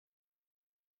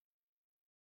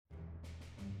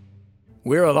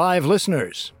We're Alive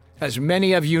listeners. As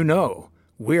many of you know,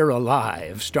 We're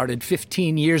Alive started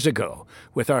 15 years ago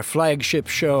with our flagship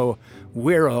show,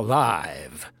 We're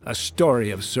Alive, a story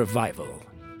of survival.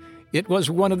 It was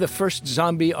one of the first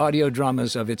zombie audio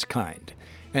dramas of its kind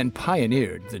and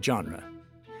pioneered the genre.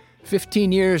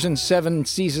 15 years and 7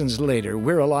 seasons later,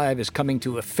 We're Alive is coming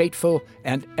to a fateful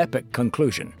and epic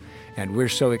conclusion, and we're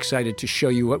so excited to show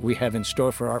you what we have in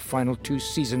store for our final 2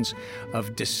 seasons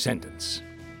of Descendants.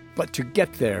 But to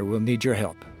get there, we'll need your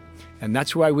help. And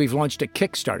that's why we've launched a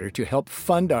Kickstarter to help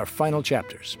fund our final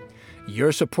chapters.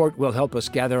 Your support will help us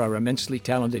gather our immensely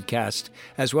talented cast,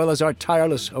 as well as our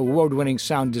tireless, award-winning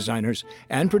sound designers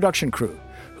and production crew,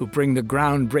 who bring the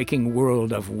groundbreaking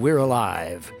world of We're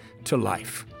Alive to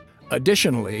life.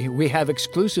 Additionally, we have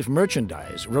exclusive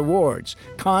merchandise, rewards,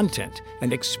 content,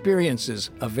 and experiences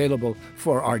available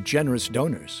for our generous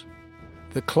donors.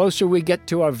 The closer we get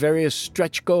to our various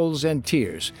stretch goals and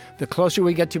tiers, the closer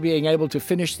we get to being able to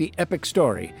finish the epic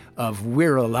story of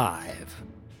We're Alive.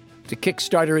 The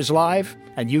Kickstarter is live,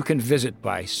 and you can visit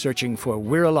by searching for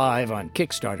We're Alive on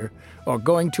Kickstarter or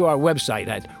going to our website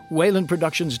at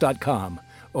waylandproductions.com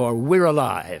or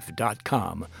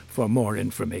we'realive.com for more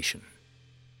information.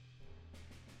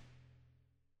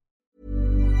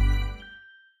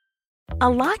 A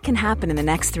lot can happen in the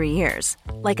next 3 years.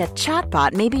 Like a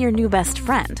chatbot may be your new best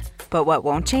friend. But what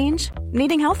won't change?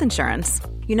 Needing health insurance.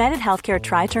 United Healthcare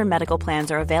Tri-Term Medical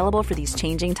Plans are available for these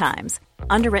changing times.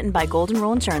 Underwritten by Golden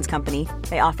Rule Insurance Company,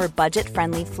 they offer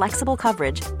budget-friendly, flexible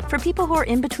coverage for people who are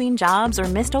in between jobs or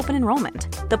missed open enrollment.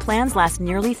 The plans last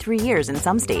nearly 3 years in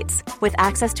some states, with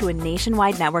access to a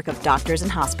nationwide network of doctors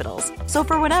and hospitals. So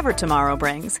for whatever tomorrow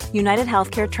brings, United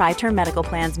Healthcare Tri-Term Medical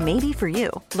Plans may be for you.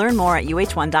 Learn more at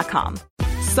uh1.com.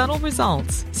 Subtle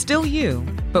results, still you,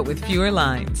 but with fewer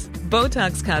lines.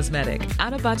 Botox Cosmetic,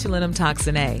 out of botulinum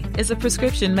toxin A, is a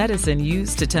prescription medicine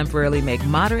used to temporarily make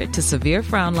moderate to severe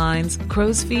frown lines,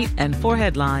 crow's feet, and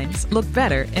forehead lines look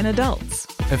better in adults.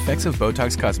 Effects of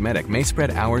Botox Cosmetic may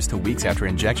spread hours to weeks after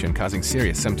injection, causing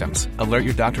serious symptoms. Alert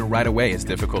your doctor right away as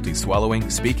difficulty swallowing,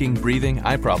 speaking, breathing,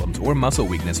 eye problems, or muscle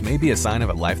weakness may be a sign of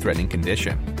a life-threatening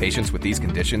condition. Patients with these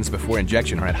conditions before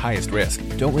injection are at highest risk.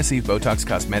 Don't receive Botox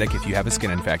Cosmetic if you have a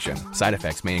skin infection. Side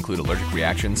effects may include allergic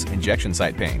reactions, injection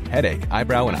site pain, headache,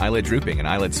 eyebrow and eyelid drooping, and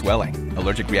eyelid swelling.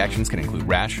 Allergic reactions can include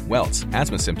rash, welts,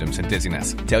 asthma symptoms, and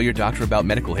dizziness. Tell your doctor about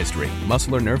medical history,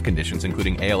 muscle or nerve conditions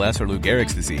including ALS or Lou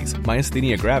Gehrig's disease,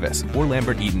 myasthenia gravis, or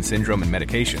Lambert-Eaton syndrome, and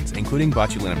medications, including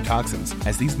botulinum toxins,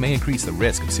 as these may increase the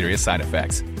risk of serious side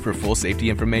effects. For full safety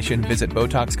information, visit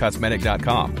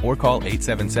BotoxCosmetic.com or call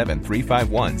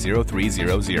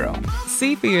 877-351-0300.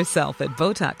 See for yourself at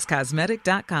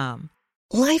BotoxCosmetic.com.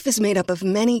 Life is made up of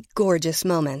many gorgeous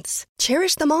moments.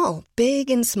 Cherish them all,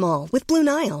 big and small, with Blue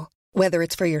Nile. Whether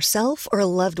it's for yourself or a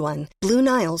loved one, Blue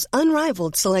Nile's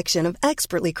unrivaled selection of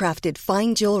expertly crafted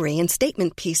fine jewelry and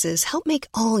statement pieces help make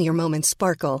all your moments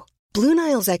sparkle. Blue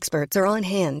Nile's experts are on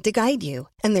hand to guide you,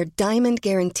 and their diamond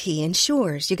guarantee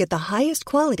ensures you get the highest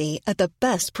quality at the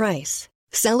best price.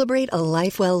 Celebrate a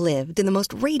life well lived in the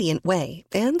most radiant way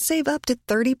and save up to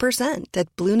 30%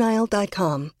 at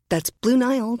BlueNile.com. That's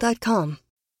BlueNile.com.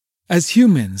 As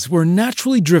humans, we're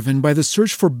naturally driven by the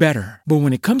search for better. But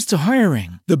when it comes to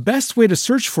hiring, the best way to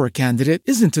search for a candidate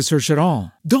isn't to search at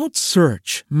all. Don't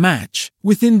search, match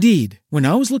with Indeed. When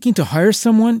I was looking to hire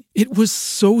someone, it was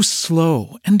so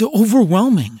slow and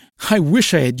overwhelming. I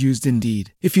wish I had used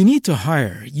Indeed. If you need to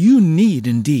hire, you need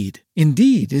Indeed.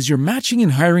 Indeed is your matching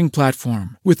and hiring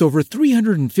platform with over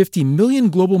 350 million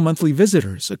global monthly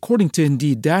visitors, according to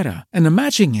Indeed data, and a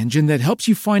matching engine that helps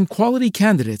you find quality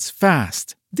candidates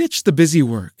fast. Ditch the busy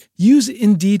work. Use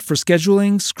Indeed for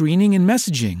scheduling, screening, and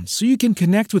messaging so you can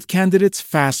connect with candidates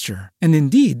faster. And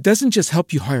Indeed doesn't just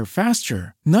help you hire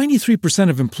faster. 93%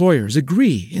 of employers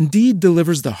agree Indeed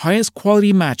delivers the highest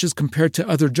quality matches compared to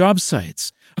other job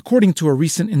sites, according to a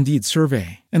recent Indeed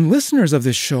survey. And listeners of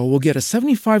this show will get a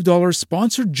 $75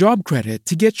 sponsored job credit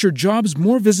to get your jobs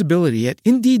more visibility at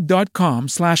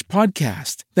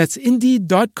Indeed.com/podcast. That's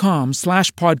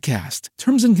Indeed.com/podcast.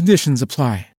 Terms and conditions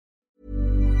apply.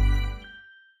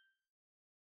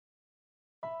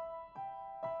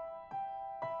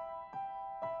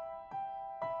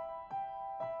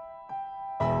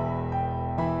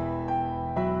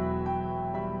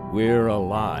 We're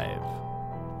Alive,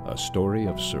 a story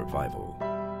of survival.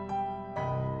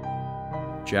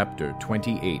 Chapter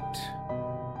 28.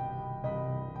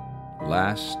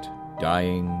 Last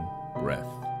Dying Breath.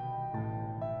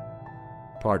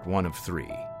 Part 1 of 3.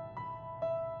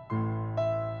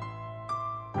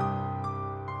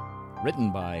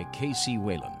 Written by K.C.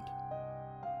 Wayland.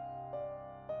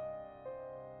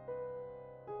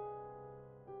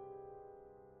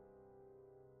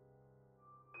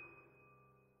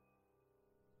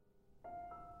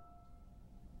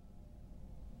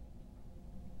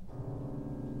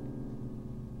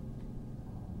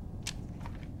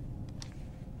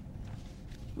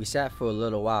 We sat for a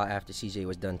little while after CJ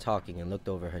was done talking and looked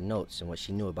over her notes and what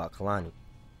she knew about Kalani.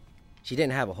 She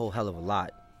didn't have a whole hell of a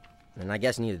lot, and I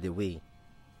guess neither did we.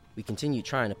 We continued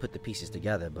trying to put the pieces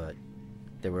together, but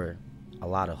there were a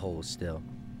lot of holes still.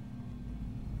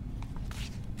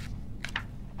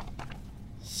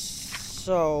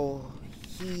 So,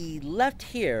 he left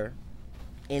here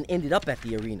and ended up at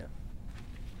the arena.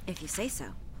 If you say so.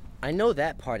 I know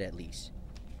that part at least,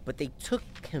 but they took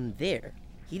him there.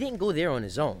 He didn't go there on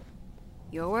his own.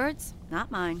 Your words,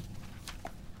 not mine.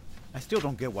 I still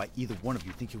don't get why either one of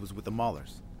you think he was with the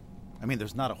Maulers. I mean,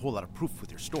 there's not a whole lot of proof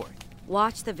with your story.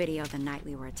 Watch the video the night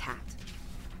we were attacked.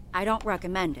 I don't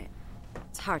recommend it.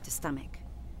 It's hard to stomach.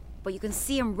 But you can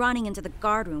see him running into the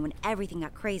guard room when everything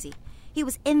got crazy. He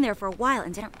was in there for a while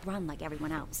and didn't run like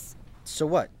everyone else. So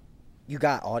what? You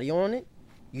got audio on it?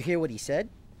 You hear what he said?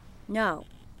 No,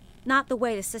 not the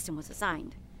way the system was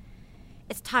designed.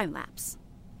 It's time-lapse.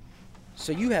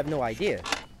 So you have no idea?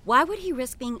 Why would he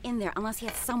risk being in there unless he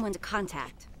had someone to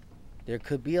contact? There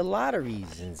could be a lot of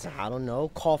reasons. I don't know.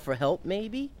 Call for help,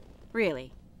 maybe?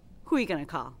 Really? Who are you gonna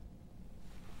call?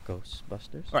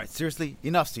 Ghostbusters? All right, seriously,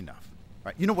 enough's enough.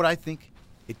 All right, you know what I think?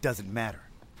 It doesn't matter.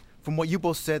 From what you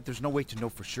both said, there's no way to know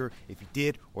for sure if he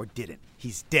did or didn't.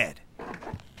 He's dead.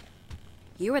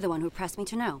 You were the one who pressed me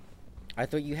to know. I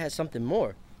thought you had something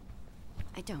more.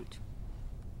 I don't.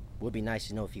 Would be nice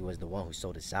to know if he was the one who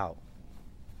sold us out.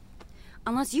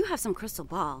 Unless you have some crystal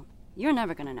ball, you're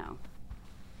never gonna know.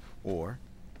 Or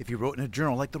if he wrote in a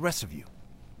journal like the rest of you.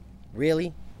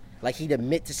 Really? Like he'd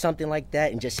admit to something like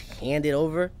that and just hand it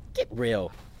over? Get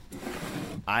real.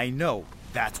 I know.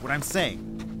 That's what I'm saying.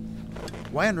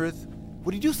 Why on earth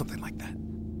would he do something like that?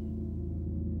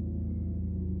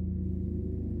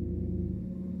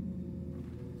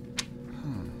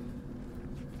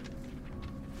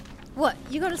 What,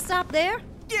 you gonna stop there?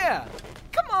 Yeah!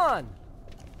 Come on!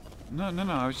 No,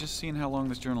 I was just seeing how long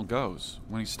this journal goes,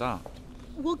 when he stopped.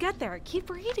 We'll get there. Keep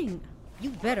reading.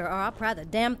 You better, or I'll pry the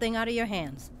damn thing out of your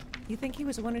hands. You think he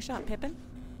was the one who shot Pippin?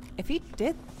 If he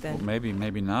did, then... Well,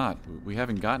 maybe not. We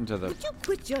haven't gotten to the... Would you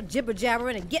quit your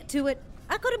jibber-jabbering and get to it?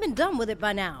 I could have been done with it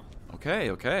by now.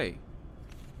 Okay.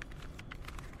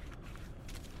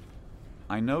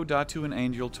 I know Datu and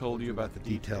Angel told you about the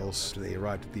details. They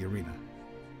arrived at the arena,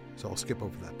 so I'll skip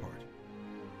over that part.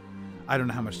 I don't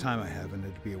know how much time I have, and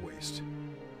it'd be a waste.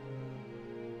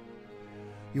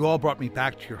 You all brought me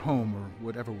back to your home, or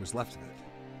whatever was left of it.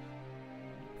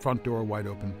 Front door wide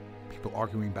open, people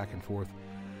arguing back and forth,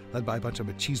 led by a bunch of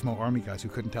machismo army guys who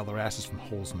couldn't tell their asses from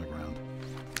holes in the ground.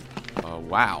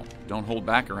 Wow. Don't hold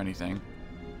back or anything.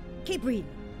 Keep reading.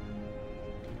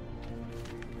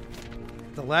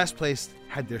 The last place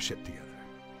had their shit together,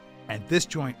 and this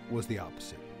joint was the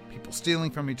opposite. People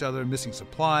stealing from each other, missing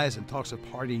supplies, and talks of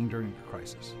partying during the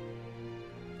crisis.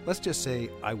 Let's just say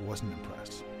I wasn't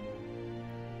impressed.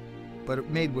 But it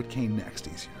made what came next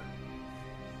easier.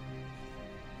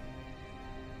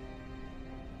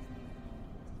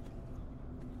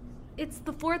 It's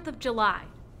the 4th of July.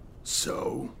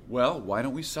 So? Well, why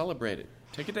don't we celebrate it?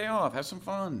 Take a day off, have some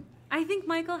fun. I think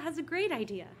Michael has a great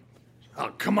idea.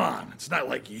 Oh, come on. It's not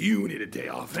like you need a day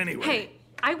off anyway. Hey,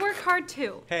 I work hard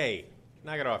too. Hey,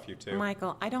 knock it off, you two.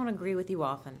 Michael, I don't agree with you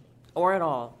often. Or at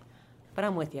all. But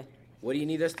I'm with you. What do you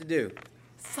need us to do?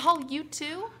 Saul, you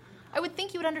too? I would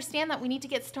think you would understand that we need to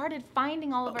get started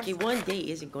finding all of our... Okay, one day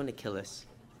isn't going to kill us.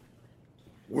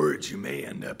 Words you may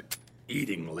end up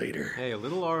eating later. Hey, a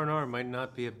little R&R might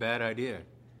not be a bad idea.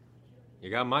 You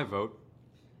got my vote.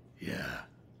 Yeah.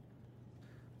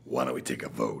 Why don't we take a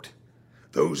vote?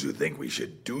 Those who think we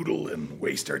should doodle and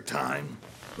waste our time,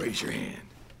 raise your hand.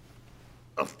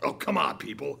 Oh, come on,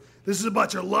 people. This is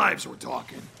about your lives we're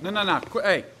talking. No.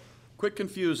 Hey, quit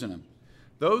confusing them.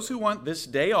 Those who want this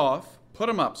day off, put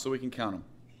them up so we can count them.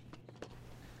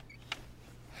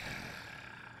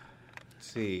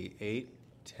 Let's see, 8,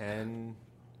 10,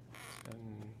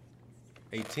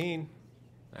 18.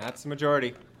 That's the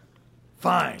majority.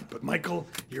 Fine, but Michael,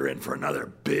 you're in for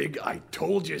another big I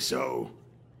told you so.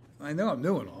 I know I'm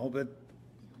new and all, but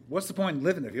what's the point in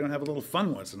living if you don't have a little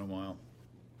fun once in a while?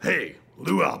 Hey,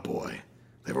 luau boy.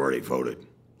 They've already voted.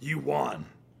 You won.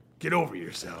 Get over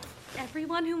yourself.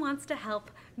 Everyone who wants to help,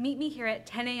 meet me here at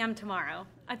 10 a.m. tomorrow.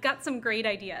 I've got some great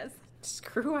ideas.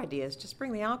 Screw ideas. Just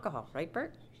bring the alcohol, right,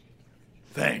 Bert?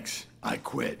 Thanks. I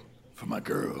quit. For my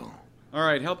girl. All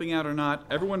right, helping out or not,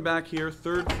 everyone back here,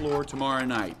 3rd floor tomorrow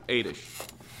night, 8-ish.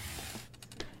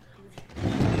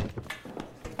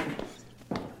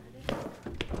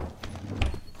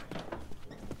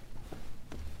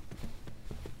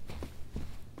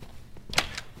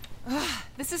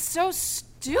 This is so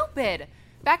stupid.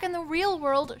 Back in the real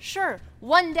world, sure,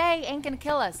 one day ain't gonna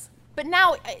kill us. But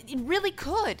now, it really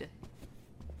could.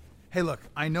 Hey, look,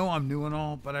 I know I'm new and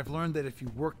all, but I've learned that if you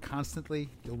work constantly,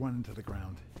 you'll run into the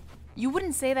ground. You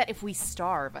wouldn't say that if we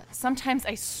starve. Sometimes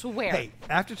I swear. Hey,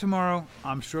 after tomorrow,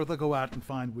 I'm sure they'll go out and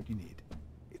find what you need.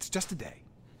 It's just a day.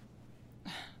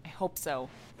 I hope so.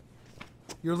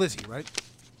 You're Lizzie, right?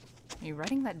 Are you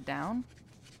writing that down?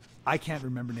 I can't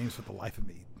remember names for the life of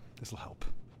me. This'll help.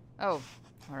 Oh,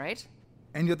 all right.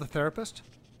 And you're the therapist?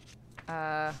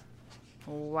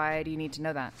 Why do you need to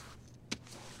know that?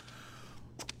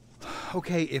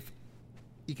 Okay, if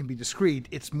you can be discreet,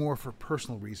 it's more for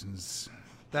personal reasons.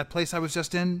 That place I was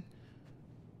just in,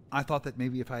 I thought that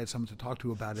maybe if I had someone to talk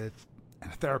to about it,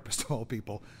 and a therapist of all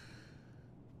people.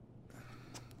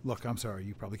 Look, I'm sorry,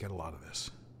 you probably get a lot of this.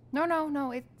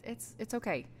 No, it's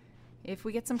okay. If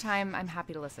we get some time, I'm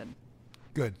happy to listen.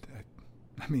 Good.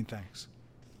 I mean, thanks.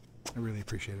 I really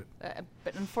appreciate it.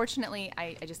 But unfortunately,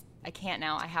 I can't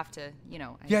now. I have to,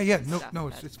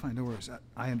 It's fine. No worries.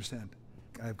 I understand.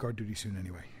 I have guard duty soon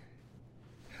anyway.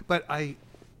 But I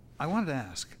wanted to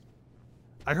ask.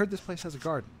 I heard this place has a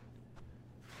garden.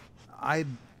 I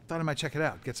thought I might check it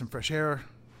out, get some fresh air,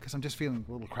 because I'm just feeling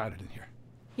a little crowded in here.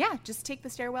 Yeah, just take the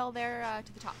stairwell there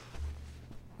to the top.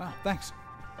 Wow, thanks.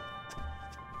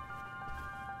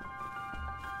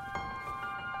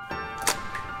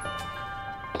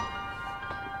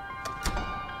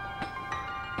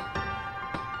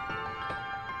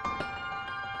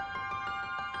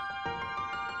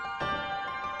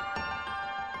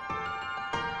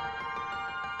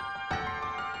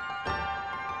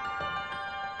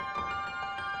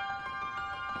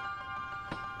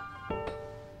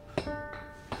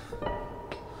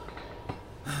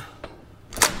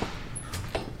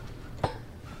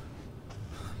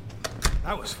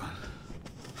 That was fun.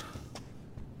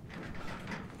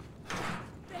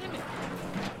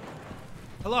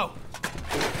 Hello.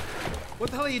 What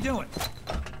the hell are you doing?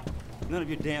 None of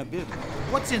your damn business.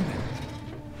 What's in there?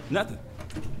 Nothing.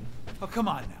 Oh, come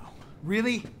on now.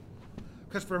 Really?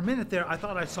 Because for a minute there, I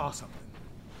thought I saw something.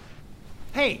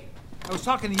 Hey, I was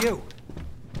talking to you.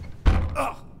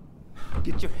 Ugh.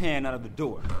 Get your hand out of the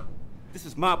door. This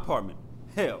is my apartment.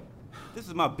 Hell, this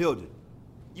is my building.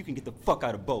 You can get the fuck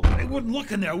out of both. They wouldn't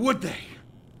look in there, would they?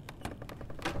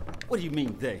 What do you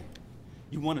mean, they?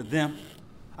 You one of them?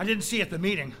 I didn't see at the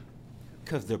meeting.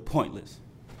 Because they're pointless.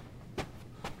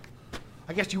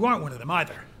 I guess you aren't one of them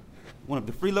either. One of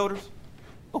the freeloaders?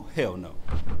 Oh, hell no.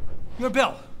 You're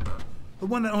Bill, the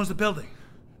one that owns the building.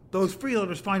 Those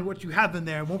freeloaders find what you have in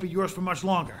there and won't be yours for much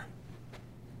longer.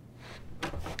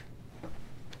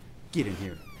 Get in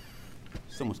here.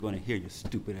 Someone's going to hear your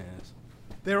stupid ass.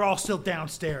 They're all still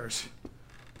downstairs.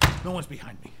 No one's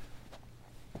behind me.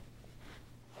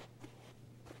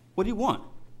 What do you want?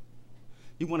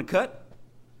 You want to cut?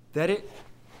 That it?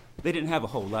 They didn't have a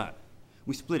whole lot.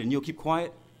 We split it and you'll keep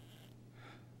quiet?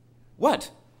 What?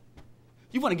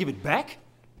 You want to give it back?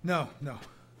 No.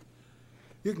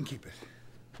 You can keep it.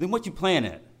 Then what you playing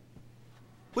at?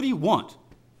 What do you want?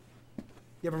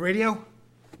 You have a radio?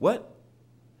 What?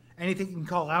 Anything you can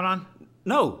call out on?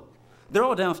 No. They're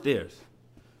all downstairs.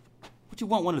 What you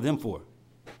want one of them for?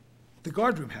 The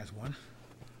guard room has one.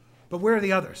 But where are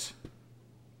the others?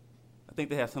 I think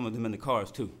they have some of them in the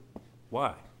cars, too.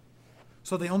 Why?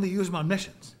 So they only use them on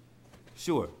missions?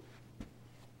 Sure.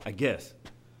 I guess.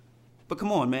 But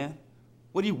come on, man.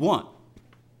 What do you want?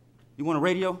 You want a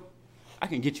radio? I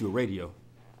can get you a radio.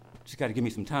 Just gotta give me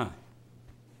some time.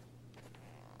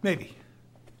 Maybe.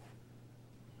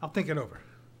 I'll think it over.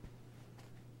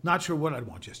 Not sure what I'd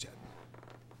want just yet.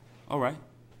 All right.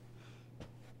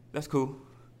 That's cool.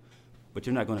 But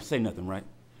you're not gonna say nothing, right?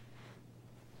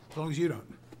 As long as you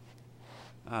don't.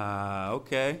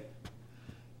 Okay.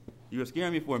 You were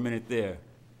scaring me for a minute there.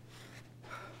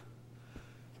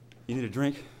 You need a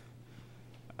drink?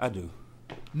 I do.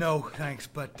 No, thanks,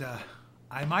 but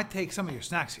I might take some of your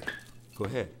snacks here. Go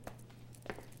ahead.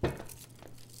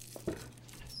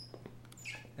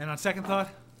 And on second thought,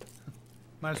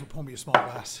 might as well pour me a small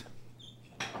glass.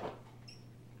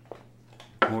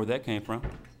 Where that came from?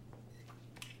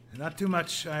 Not too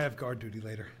much. I have guard duty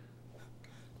later.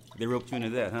 They roped you into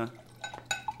that, huh?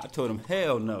 I told them,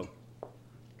 hell no.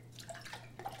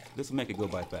 This will make it go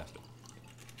by faster.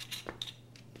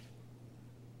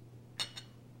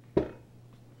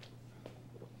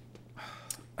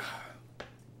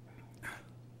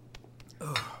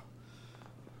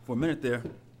 For a minute there,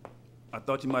 I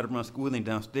thought you might have run squealing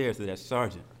downstairs to that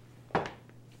sergeant.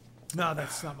 No,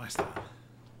 that's not my style.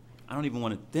 I don't even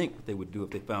want to think what they would do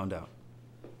if they found out.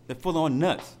 They're full on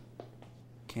nuts.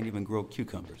 Can't even grow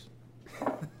cucumbers.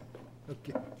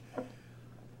 Okay.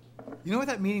 You know what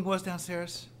that meeting was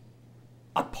downstairs?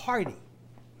 A party.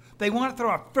 They want to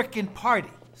throw a frickin' party.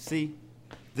 See,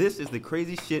 this is the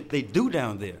crazy shit they do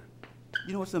down there.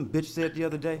 You know what some bitch said the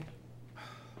other day?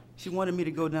 She wanted me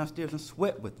to go downstairs and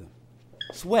sweat with them.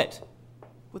 Sweat?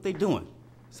 What they doing?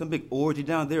 Some big orgy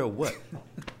down there or what?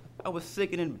 I was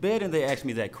sick and in bed and they asked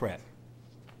me that crap.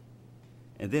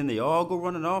 And then they all go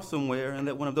running off somewhere and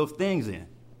let one of those things in.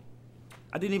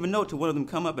 I didn't even know till one of them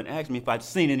come up and asked me if I'd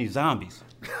seen any zombies.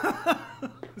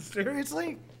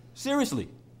 Seriously? Seriously.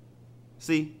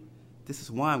 See, this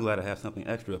is why I'm glad I have something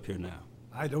extra up here now.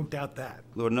 I don't doubt that.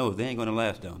 Lord knows they ain't gonna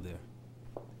last down there.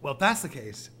 Well, if that's the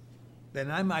case, then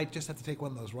I might just have to take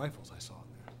one of those rifles I saw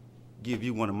in there. Give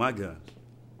you one of my guns?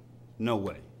 No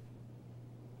way.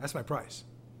 That's my price.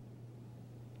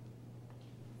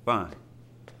 Fine.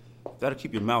 That'll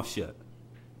keep your mouth shut.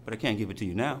 But I can't give it to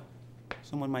you now.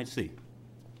 Someone might see.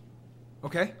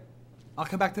 Okay. I'll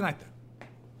come back tonight then.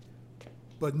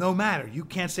 But no matter, you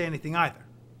can't say anything either.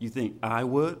 You think I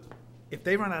would? If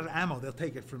they run out of ammo, they'll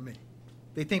take it from me.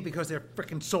 They think because they're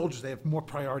frickin' soldiers, they have more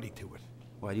priority to it.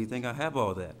 Why do you think I have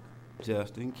all that?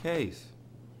 Just in case.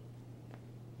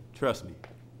 Trust me.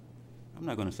 I'm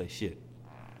not gonna say shit.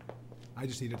 I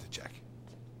just needed to check.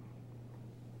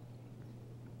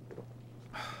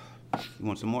 You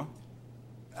want some more?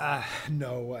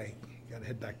 No, I gotta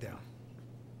head back down.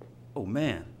 Oh,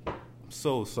 man. I'm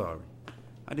so sorry.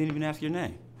 I didn't even ask your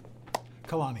name.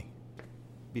 Kalani.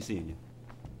 Be seeing you.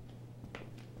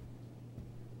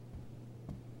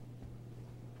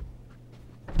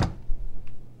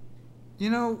 You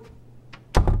know,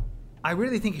 I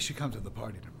really think you should come to the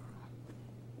party tomorrow.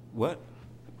 What?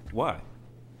 Why?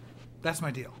 That's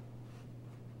my deal.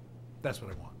 That's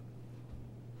what I want.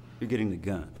 You're getting the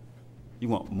gun. You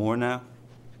want more now?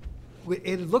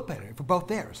 It'd look better if we're both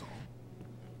there, is all.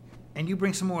 And you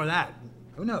bring some more of that.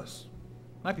 Who knows?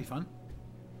 Might be fun.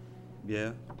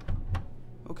 Yeah.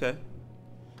 Okay.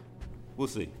 We'll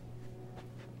see.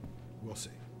 We'll see.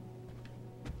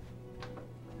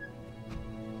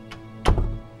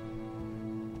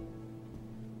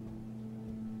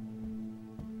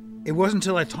 It wasn't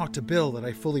until I talked to Bill that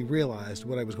I fully realized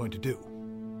what I was going to do.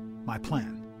 My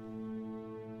plan.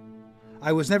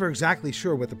 I was never exactly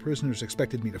sure what the prisoners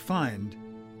expected me to find,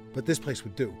 but this place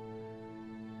would do.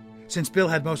 Since Bill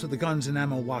had most of the guns and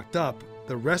ammo locked up,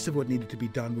 the rest of what needed to be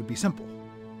done would be simple.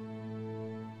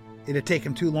 It'd take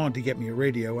him too long to get me a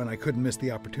radio, and I couldn't miss the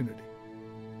opportunity.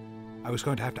 I was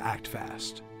going to have to act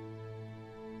fast.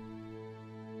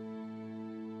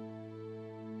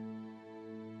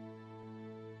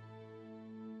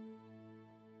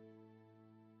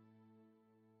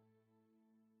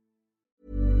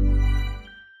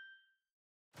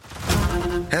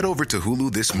 Head over to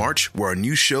Hulu this March, where our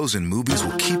new shows and movies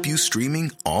will keep you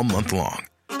streaming all month long.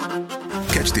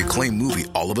 Catch the acclaimed movie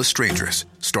All of Us Strangers,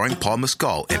 starring Paul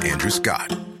Mescal and Andrew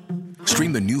Scott.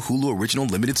 Stream the new Hulu original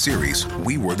limited series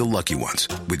We Were the Lucky Ones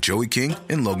with Joey King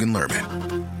and Logan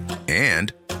Lerman.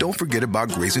 And don't forget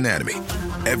about Grey's Anatomy.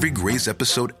 Every Grey's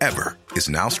episode ever is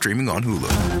now streaming on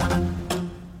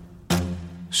Hulu.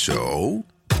 So,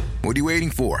 what are you waiting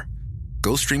for?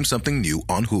 Go stream something new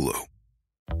on Hulu.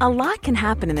 A lot can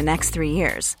happen in the next 3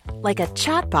 years. Like a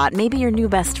chatbot may be your new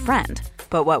best friend.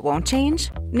 But what won't change?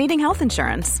 Needing health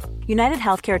insurance. United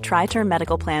Healthcare Tri-Term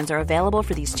Medical Plans are available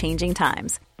for these changing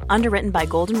times. Underwritten by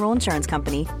Golden Rule Insurance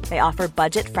Company, they offer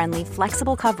budget-friendly,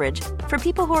 flexible coverage for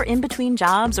people who are in between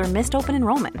jobs or missed open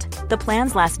enrollment. The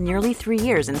plans last nearly 3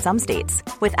 years in some states,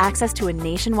 with access to a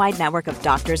nationwide network of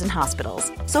doctors and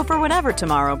hospitals. So for whatever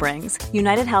tomorrow brings,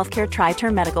 United Healthcare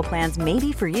Tri-Term Medical Plans may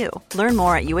be for you. Learn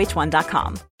more at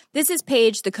uh1.com. This is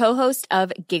Paige, the co-host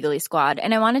of Giggly Squad,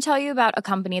 and I want to tell you about a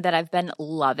company that I've been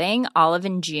loving, Olive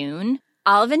 & June.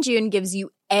 Olive & June gives you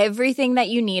everything that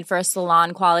you need for a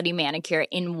salon-quality manicure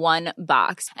in one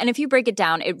box. And if you break it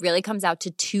down, it really comes out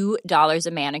to $2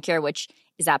 a manicure, which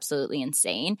is absolutely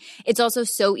insane. It's also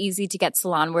so easy to get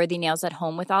salon-worthy nails at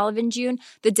home with Olive & June.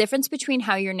 The difference between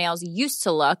how your nails used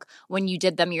to look when you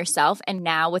did them yourself and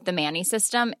now with the Mani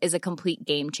system is a complete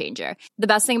game changer. The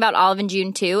best thing about Olive &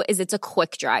 June, too, is it's a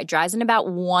quick dry. Dries in about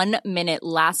 1 minute,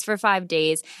 lasts for 5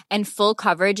 days, and full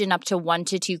coverage in up to 1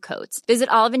 to 2 coats. Visit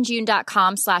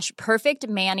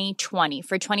oliveandjune.com/perfectmani20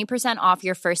 for 20% off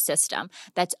your first system.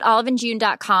 That's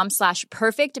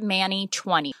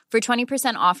oliveandjune.com/perfectmani20 for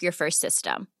 20% off your first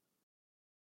system.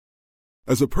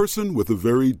 As a person with a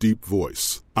very deep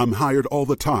voice, I'm hired all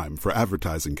the time for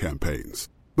advertising campaigns.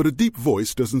 But a deep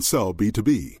voice doesn't sell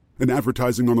B2B, and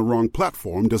advertising on the wrong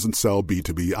platform doesn't sell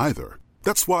B2B either.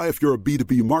 That's why if you're a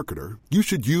B2B marketer, you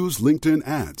should use LinkedIn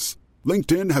ads.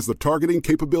 LinkedIn has the targeting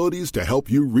capabilities to help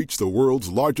you reach the world's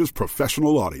largest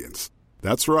professional audience.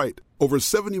 That's right. Over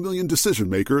 70 million decision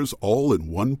makers all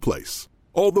in one place.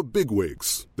 All the big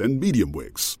wigs, then medium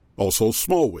wigs. Also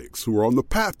small wigs who are on the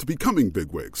path to becoming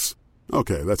big wigs.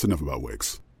 Okay, that's enough about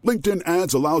wigs. LinkedIn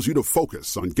Ads allows you to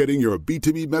focus on getting your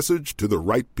B2B message to the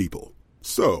right people.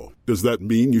 So, does that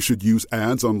mean you should use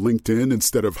ads on LinkedIn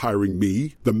instead of hiring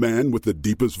me, the man with the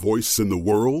deepest voice in the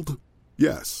world?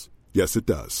 Yes. Yes, it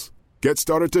does. Get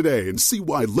started today and see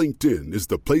why LinkedIn is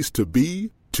the place to be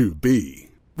to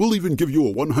be. We'll even give you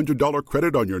a $100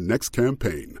 credit on your next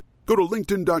campaign. Go to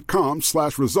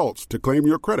linkedin.com/results to claim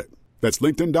your credit. That's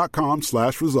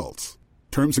linkedin.com/results.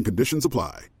 Terms and conditions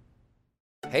apply.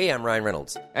 Hey, I'm Ryan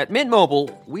Reynolds. At Mint Mobile,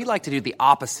 we like to do the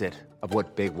opposite of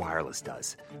what Big Wireless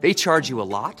does. They charge you a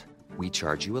lot, we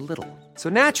charge you a little. So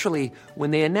naturally,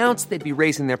 when they announced they'd be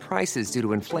raising their prices due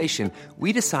to inflation,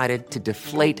 we decided to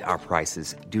deflate our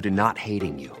prices due to not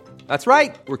hating you. That's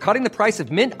right. We're cutting the price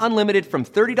of Mint Unlimited from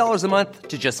 $30 a month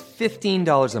to just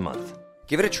 $15 a month.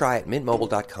 Give it a try at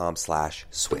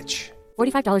mintmobile.com/switch.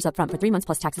 $45 up front for 3 months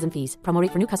plus taxes and fees. Promo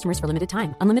rate for new customers for limited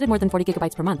time. Unlimited more than 40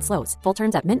 gigabytes per month slows. Full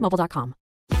terms at mintmobile.com.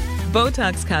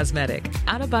 Botox Cosmetic,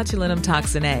 out of botulinum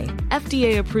toxin A,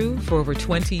 FDA approved for over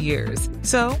 20 years.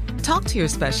 So, talk to your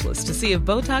specialist to see if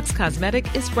Botox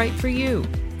Cosmetic is right for you.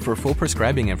 For full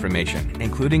prescribing information,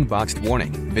 including boxed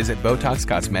warning, visit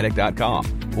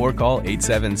BotoxCosmetic.com or call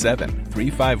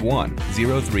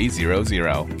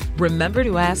 877-351-0300. Remember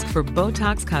to ask for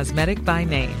Botox Cosmetic by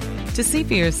name. To see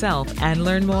for yourself and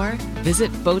learn more,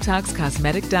 visit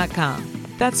BotoxCosmetic.com.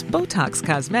 That's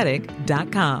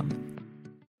BotoxCosmetic.com.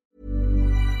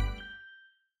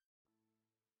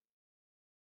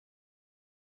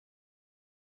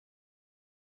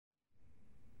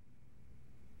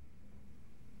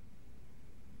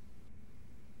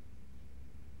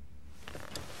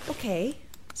 Okay,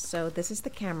 so this is the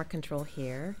camera control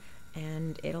here,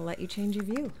 and it'll let you change your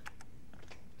view.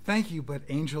 Thank you, but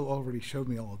Angel already showed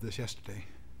me all of this yesterday.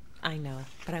 I know,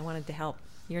 but I wanted to help.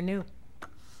 You're new.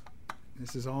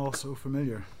 This is all so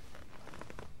familiar.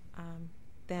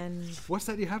 Then... What's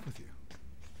that you have with you?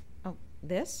 Oh,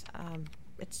 this?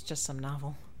 It's just some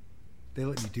novel. They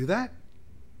let you do that?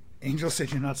 Angel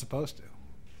said you're not supposed to.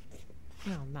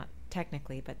 No, not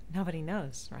technically, but nobody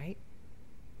knows, right?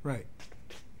 Right.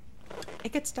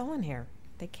 It gets stolen here.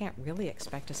 They can't really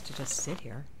expect us to just sit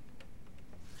here.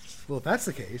 Well, if that's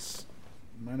the case,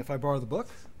 mind if I borrow the book?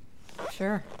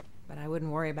 Sure, but I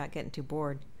wouldn't worry about getting too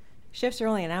bored. Shifts are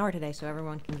only an hour today, so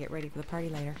everyone can get ready for the party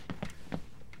later.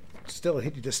 Still, I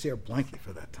hate to just stare blankly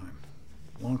for that time.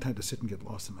 Long time to sit and get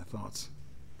lost in my thoughts.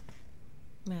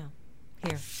 Well,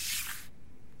 here.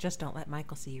 Just don't let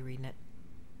Michael see you reading it.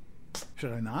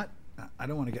 Should I not? I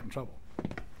don't want to get in trouble.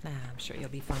 Nah, I'm sure you'll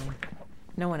be fine.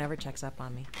 No one ever checks up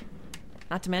on me.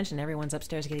 Not to mention everyone's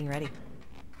upstairs getting ready.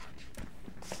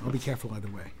 I'll be careful either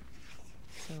way.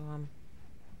 So,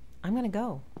 I'm gonna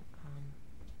go.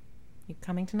 You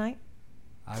coming tonight?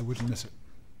 I wouldn't miss it.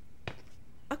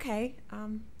 Okay,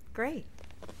 great.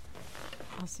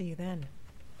 I'll see you then.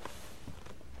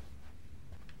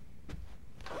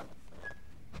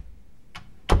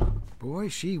 Boy,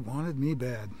 she wanted me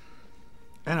bad.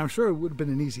 And I'm sure it would have been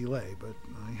an easy lay, but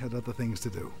I had other things to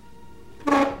do.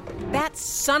 That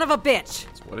son of a bitch!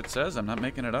 That's what it says. I'm not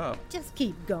making it up. Just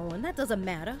keep going. That doesn't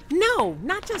matter. No,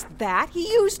 not just that.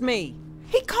 He used me.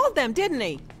 He called them, didn't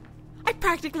he? I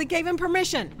practically gave him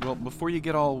permission. Well, before you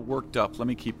get all worked up, let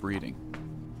me keep reading.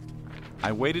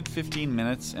 I waited 15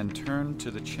 minutes and turned to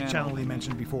the channel. Channel he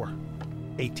mentioned before.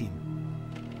 18.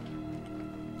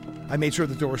 I made sure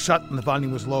the door was shut and the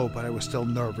volume was low, but I was still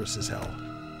nervous as hell.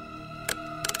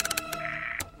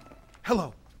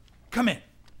 Hello. Come in.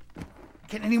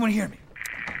 Can anyone hear me?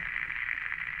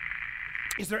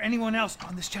 Is there anyone else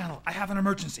on this channel? I have an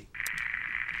emergency.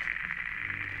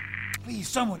 Please,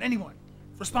 someone, anyone,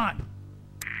 respond.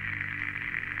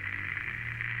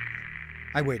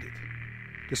 I waited,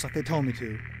 just like they told me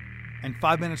to, and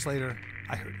 5 minutes later,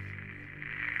 I heard it.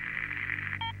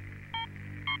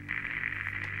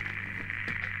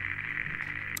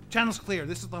 Channel's clear.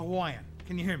 This is the Hawaiian.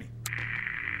 Can you hear me?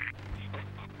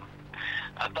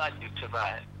 I thought you'd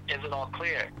survive. Is it all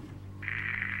clear?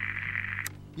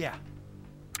 Yeah.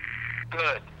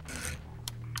 Good.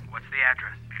 What's the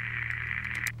address?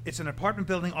 It's an apartment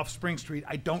building off Spring Street.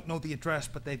 I don't know the address,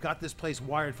 but they've got this place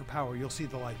wired for power. You'll see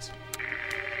the lights.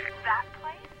 That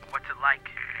place? What's it like?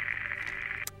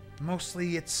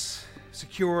 Mostly it's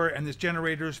secure, and there's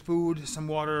generators, food, some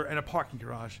water, and a parking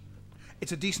garage.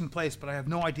 It's a decent place, but I have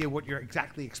no idea what you're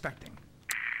exactly expecting.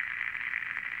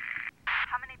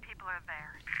 How many people are there?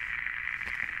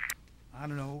 I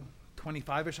don't know,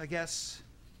 25-ish, I guess.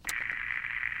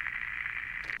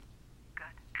 Good.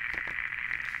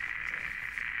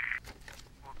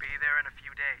 We'll be there in a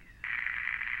few days.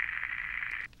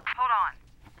 Hold on.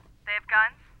 They have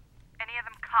guns? Any of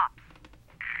them cops?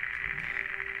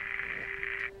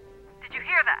 Did you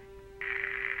hear that?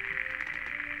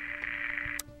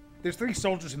 There's 3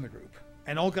 soldiers in the group.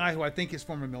 An old guy who I think is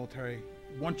former military,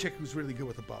 one chick who's really good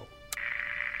with a bow.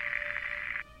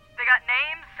 They got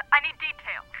names? I need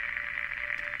details.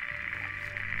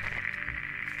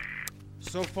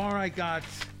 So far I got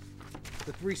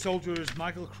the 3 soldiers,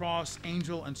 Michael Cross,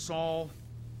 Angel, and Saul.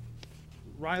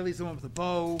 Riley's the one with the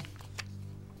bow.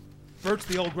 Bert's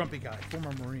the old grumpy guy,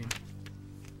 former Marine.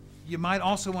 You might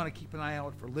also want to keep an eye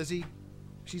out for Lizzie.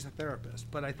 She's a therapist,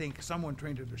 but I think someone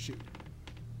trained her to shoot.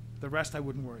 The rest I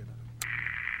wouldn't worry about.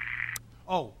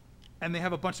 Oh, and they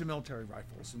have a bunch of military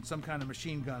rifles and some kind of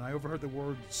machine gun. I overheard the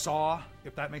word saw,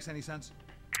 if that makes any sense.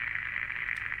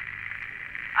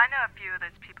 I know a few of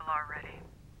those people already.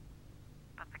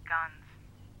 But the guns,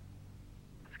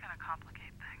 it's gonna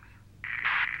complicate things.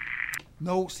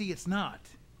 No, see, it's not.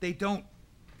 They don't...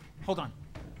 Hold on.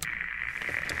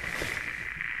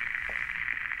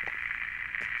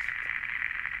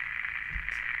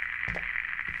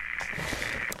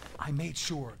 I made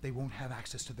sure they won't have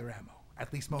access to their ammo.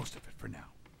 At least most of it for now.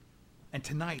 And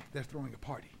tonight, they're throwing a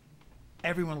party.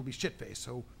 Everyone will be shit-faced,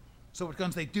 so what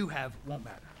guns they do have won't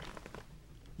matter.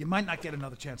 You might not get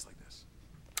another chance like this.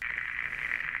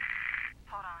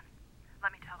 Hold on.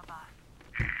 Let me tell the boss.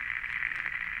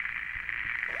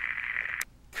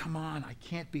 Come on, I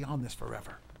can't be on this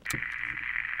forever.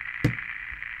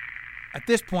 At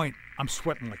this point, I'm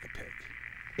sweating like a pig.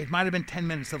 It might have been 10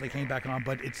 minutes till they came back on,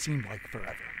 but it seemed like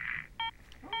forever.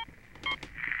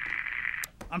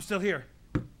 I'm still here.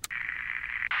 You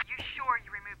sure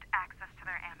you removed access to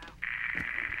their ammo?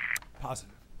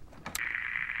 Positive.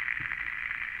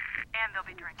 And they'll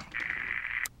be drinking.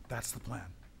 That's the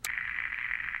plan.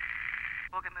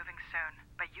 We'll get moving soon,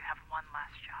 but you have one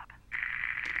last job.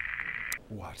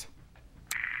 What?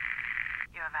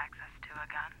 You have access to a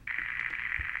gun?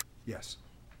 Yes.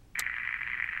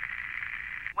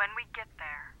 When we get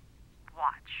there,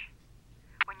 watch.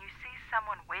 When you see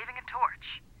someone waving a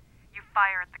torch, you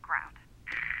fire at the ground.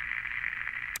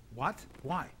 What?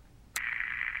 Why?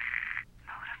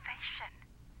 Motivation.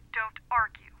 Don't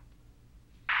argue.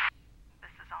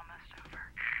 This is almost over.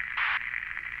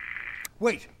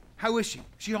 Wait, how is she?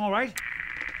 She all right?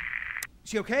 Is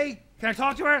she okay? Can I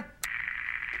talk to her?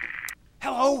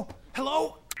 Hello?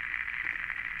 Hello?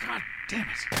 God damn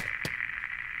it.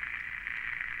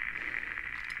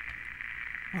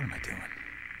 What am I doing?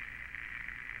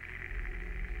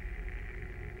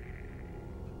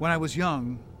 When I was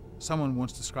young, someone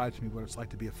once described to me what it's like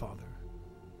to be a father.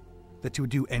 That you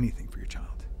would do anything for your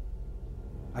child.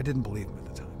 I didn't believe him at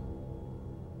the time.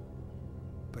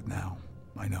 But now,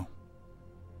 I know.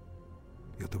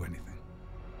 You'll do anything.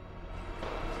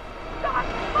 Stop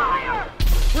fire!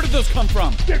 Where did those come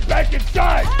from? Get back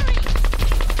inside!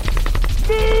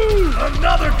 Move!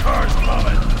 Another car's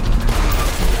coming!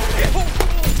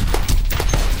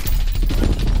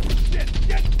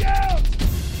 Get down!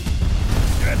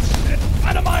 Get shit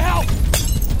out of my house!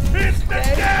 It's the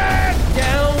dead!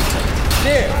 Down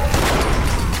there!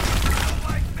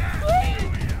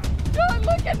 Don't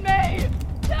look at me!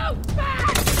 So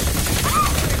fast!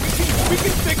 We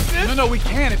can fix this! No, we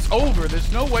can't. It's over.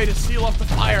 There's no way to seal off the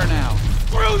fire now.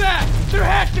 Screw that! There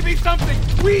has to be something!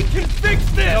 We can fix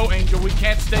this! No, Angel, we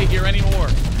can't stay here anymore.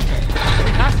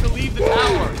 We have to leave the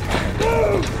tower.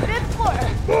 Fifth floor.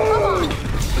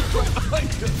 Come on.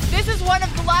 This is one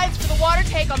of the lives for the water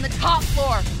tank on the top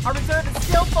floor. Our reserve is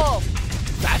still full.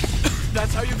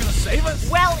 That's how you're gonna save us?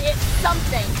 Well, it's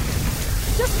something.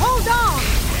 Just hold on.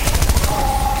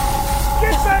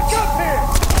 Get back up here!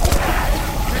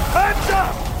 Your time's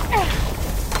up!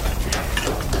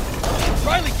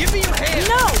 Riley, give me your hand!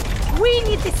 No! We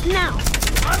need this now!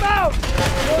 I'm out!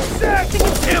 Oh, shit!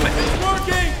 Damn it! It's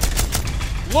working!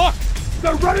 Look!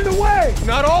 They're running away!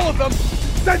 Not all of them!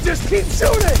 Then just keep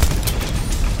shooting!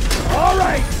 All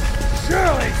right!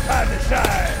 Surely it's time to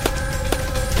shine!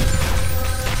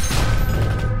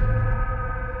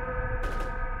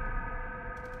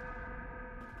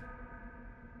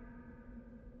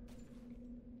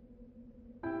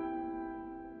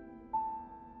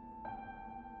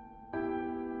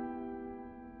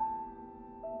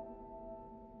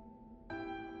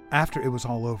 After it was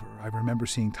all over, I remember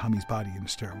seeing Tommy's body in the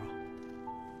stairwell.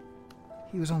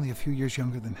 He was only a few years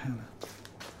younger than Hannah.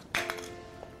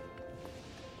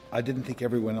 I didn't think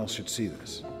everyone else should see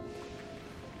this.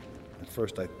 At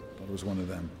first, I thought it was one of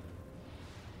them.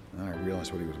 Then I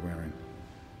realized what he was wearing.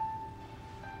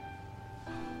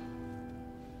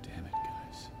 Damn it,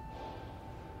 guys.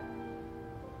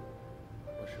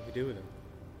 What should we do with him?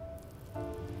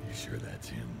 You sure that's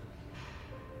him?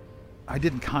 I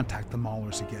didn't contact the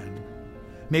Maulers again.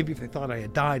 Maybe if they thought I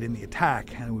had died in the attack,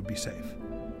 Hannah would be safe.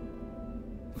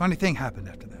 Funny thing happened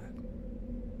after that.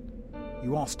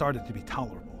 You all started to be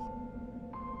tolerable.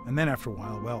 And then after a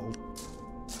while, well,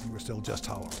 you were still just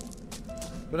tolerable.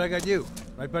 But I got you,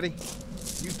 right, buddy?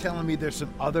 You telling me there's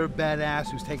some other badass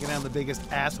who's taking down the biggest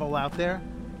asshole out there?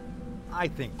 I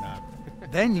think not.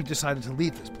 Then you decided to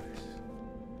leave this place.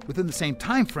 Within the same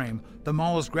time frame, the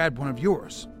Maulers grabbed one of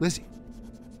yours, Lizzie.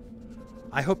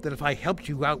 I hoped that if I helped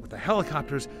you out with the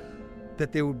helicopters,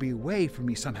 that there would be a way for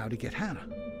me somehow to get Hannah.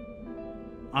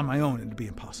 On my own, it'd be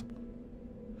impossible.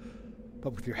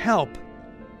 But with your help,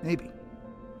 maybe.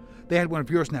 They had one of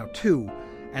yours now, too,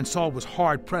 and Saul was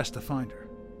hard-pressed to find her.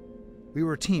 We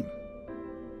were a team.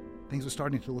 Things were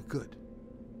starting to look good.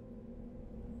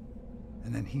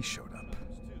 And then he showed up.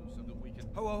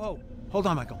 Ho. Hold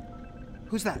on, Michael.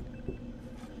 Who's that?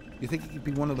 You think he could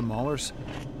be one of the Maulers?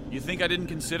 You think I didn't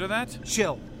consider that?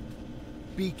 Chill.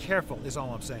 Be careful, is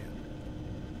all I'm saying.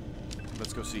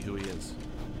 Let's go see who he is.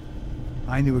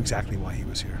 I knew exactly why he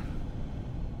was here.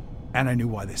 And I knew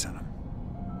why they sent him.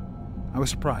 I was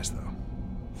surprised,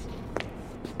 though.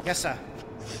 Yes, sir.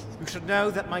 You should know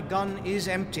that my gun is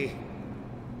empty.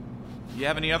 You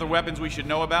have any other weapons we should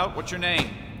know about? What's your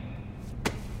name?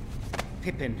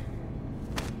 Pippin.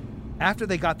 After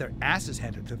they got their asses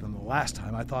handed to them the last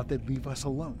time, I thought they'd leave us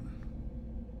alone.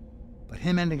 But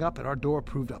him ending up at our door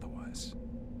proved otherwise.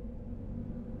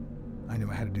 I knew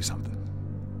I had to do something.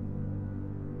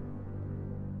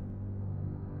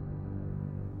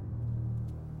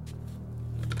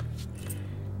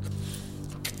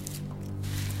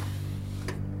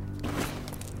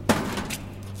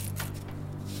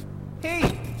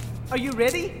 Hey, are you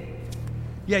ready?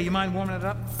 Yeah, you mind warming it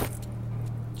up?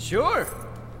 Sure.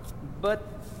 But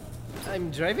I'm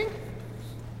driving?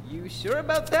 You sure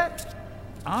about that?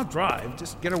 I'll drive.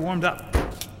 Just get her warmed up.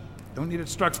 Don't need it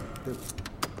struggling.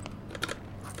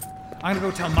 I'm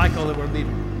gonna go tell Michael that we're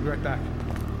leaving. Be right back.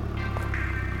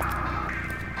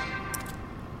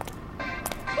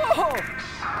 Oh,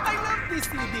 I love this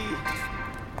CD.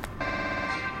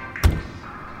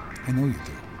 I know you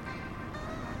do.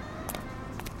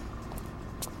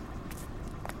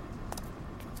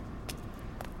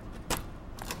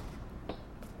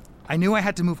 I knew I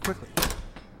had to move quickly.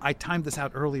 I timed this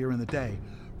out earlier in the day.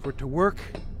 For it to work,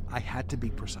 I had to be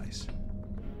precise.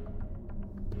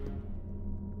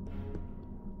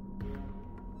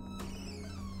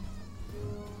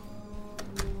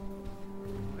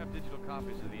 We have digital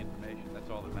copies of the information. That's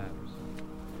all that matters.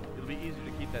 It'll be easier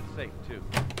to keep that safe, too.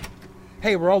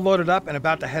 Hey, we're all loaded up and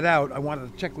about to head out. I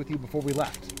wanted to check with you before we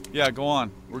left. Yeah, go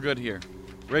on. We're good here.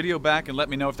 Radio back and let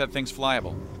me know if that thing's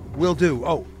flyable. Will do.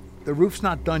 Oh, the roof's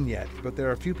not done yet, but there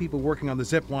are a few people working on the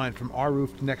zip line from our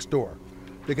roof to next door.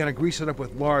 They're gonna grease it up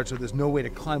with lard so there's no way to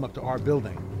climb up to our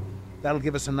building. That'll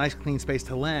give us a nice clean space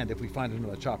to land if we find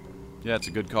another chopper. Yeah, it's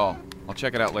a good call. I'll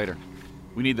check it out later.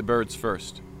 We need the birds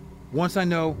first. Once I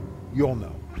know, you'll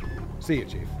know. See you,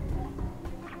 Chief.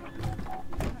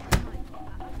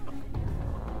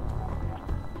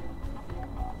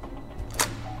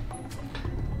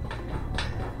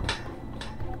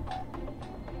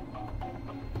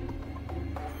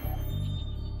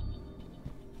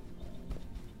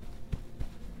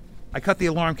 I cut the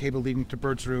alarm cable leading to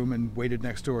Bert's room and waited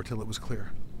next door till it was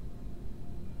clear.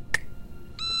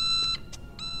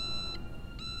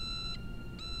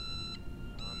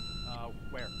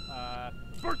 Where?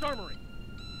 Bert's Armory!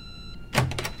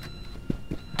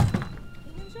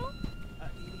 Angel?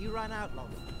 He ran out, love.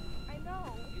 I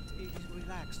know. He's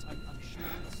relaxed. I'm sure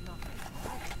it's nothing.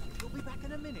 He'll be back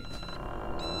in a minute.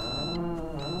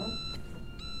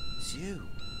 It's you.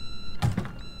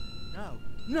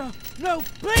 No,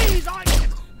 please!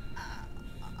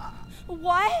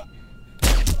 What?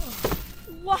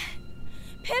 What?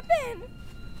 Pippin!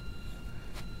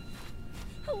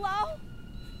 Hello?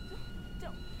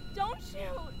 Don't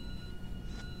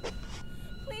shoot!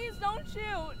 Please don't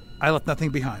shoot! I left nothing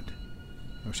behind.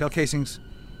 No shell casings,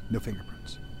 no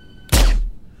fingerprints.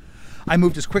 I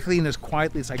moved as quickly and as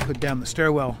quietly as I could down the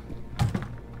stairwell.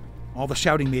 All the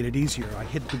shouting made it easier. I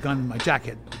hid the gun in my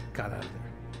jacket, got out of there.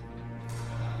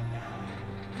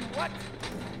 What?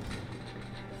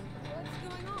 What's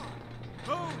going on?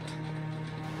 Move!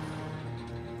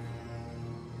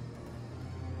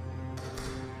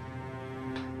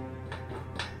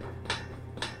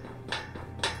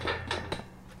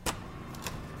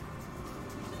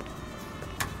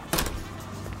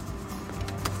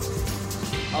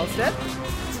 All set?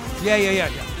 Yeah.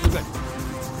 We're good.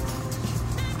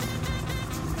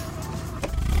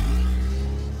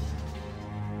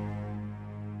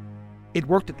 It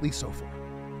worked at least so far.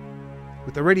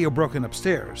 With the radio broken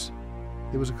upstairs,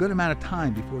 there was a good amount of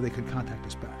time before they could contact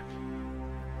us back.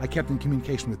 I kept in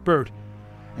communication with Bert,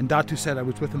 and Datu said I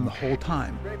was with him the whole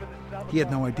time. He had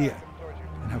no idea,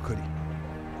 and how could he?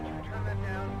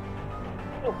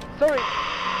 Oh, sorry.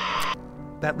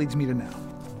 That leads me to now.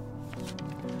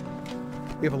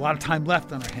 We have a lot of time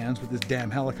left on our hands with this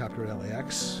damn helicopter at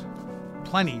LAX.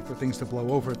 Plenty for things to blow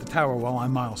over at the tower while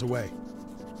I'm miles away.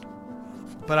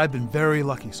 But I've been very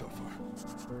lucky so far.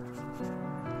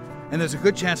 And there's a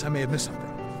good chance I may have missed something.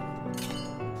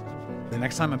 The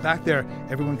next time I'm back there,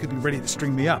 everyone could be ready to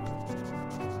string me up.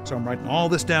 So I'm writing all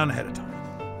this down ahead of time.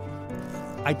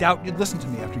 I doubt you'd listen to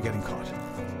me after getting caught.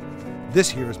 This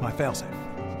here is my failsafe.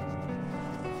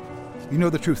 You know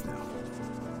the truth now.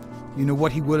 You know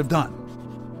what he would have done.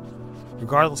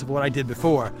 Regardless of what I did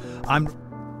before, I'm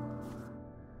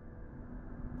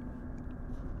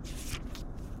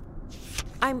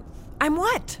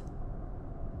what?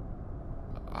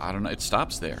 I don't know. It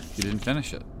stops there. You didn't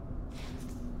finish it.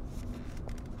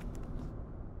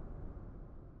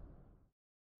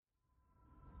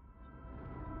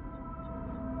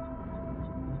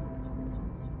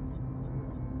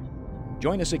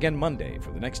 Join us again Monday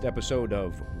for the next episode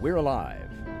of We're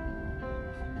Alive.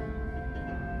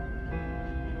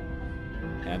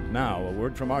 And now, a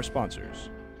word from our sponsors.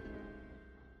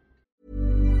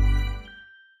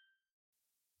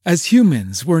 As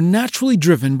humans, we're naturally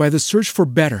driven by the search for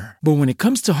better. But when it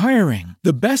comes to hiring,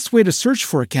 the best way to search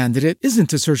for a candidate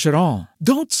isn't to search at all.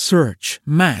 Don't search,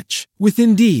 match with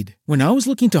Indeed. When I was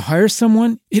looking to hire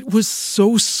someone, it was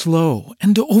so slow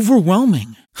and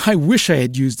overwhelming. I wish I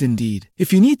had used Indeed.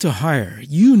 If you need to hire,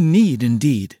 you need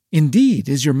Indeed. Indeed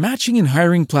is your matching and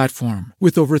hiring platform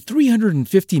with over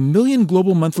 350 million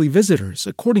global monthly visitors,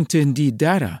 according to Indeed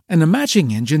data, and a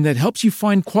matching engine that helps you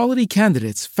find quality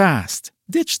candidates fast.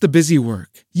 Ditch the busy work.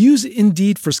 Use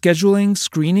Indeed for scheduling,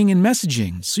 screening, and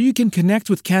messaging so you can connect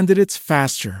with candidates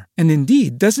faster. And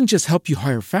Indeed doesn't just help you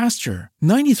hire faster.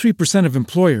 93% of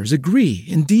employers agree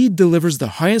Indeed delivers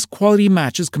the highest quality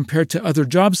matches compared to other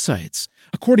job sites,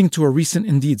 according to a recent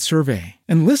Indeed survey.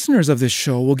 And listeners of this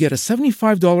show will get a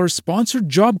 $75 sponsored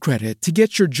job credit to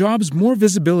get your jobs more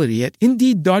visibility at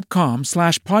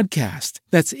Indeed.com/podcast.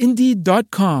 That's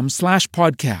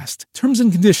Indeed.com/podcast. Terms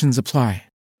and conditions apply.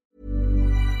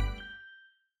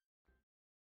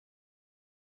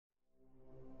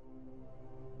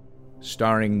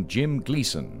 Starring Jim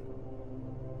Gleason,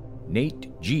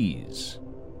 Nate Gies,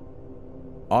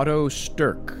 Otto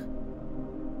Stirk,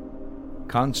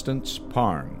 Constance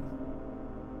Parm,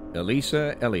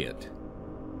 Elisa Elliott,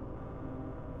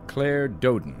 Claire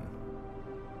Doden,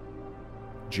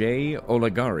 Jay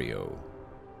Olegario,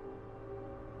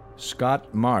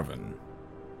 Scott Marvin,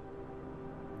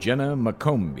 Jenna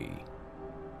McCombie,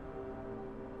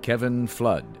 Kevin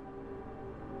Flood,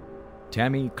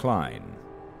 Tammy Klein,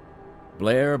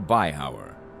 Blair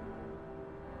Byhauer,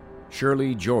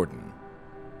 Shirley Jordan,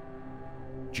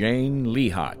 Jane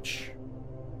Lehotch,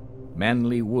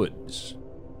 Manly Woods,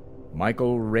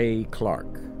 Michael Ray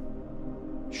Clark,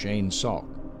 Shane Salk,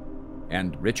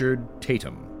 and Richard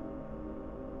Tatum.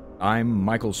 I'm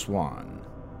Michael Swan.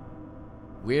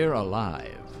 We're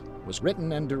Alive was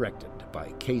written and directed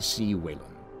by K.C.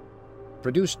 Wayland.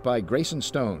 Produced by Grayson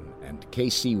Stone and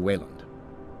K.C. Wayland.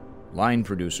 Line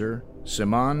producer,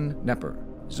 Simon Nepper.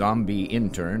 Zombie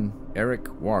intern, Eric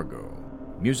Wargo.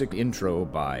 Music intro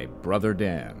by Brother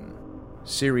Dan.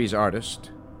 Series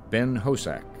artist, Ben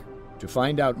Hosak. To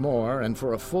find out more and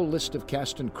for a full list of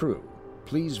cast and crew,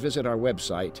 please visit our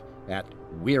website at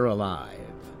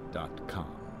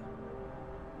we'realive.com.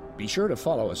 Be sure to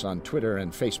follow us on Twitter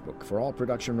and Facebook for all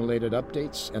production-related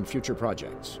updates and future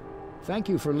projects. Thank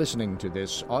you for listening to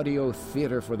this audio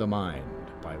theater for the mind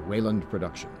by Wayland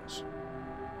Productions.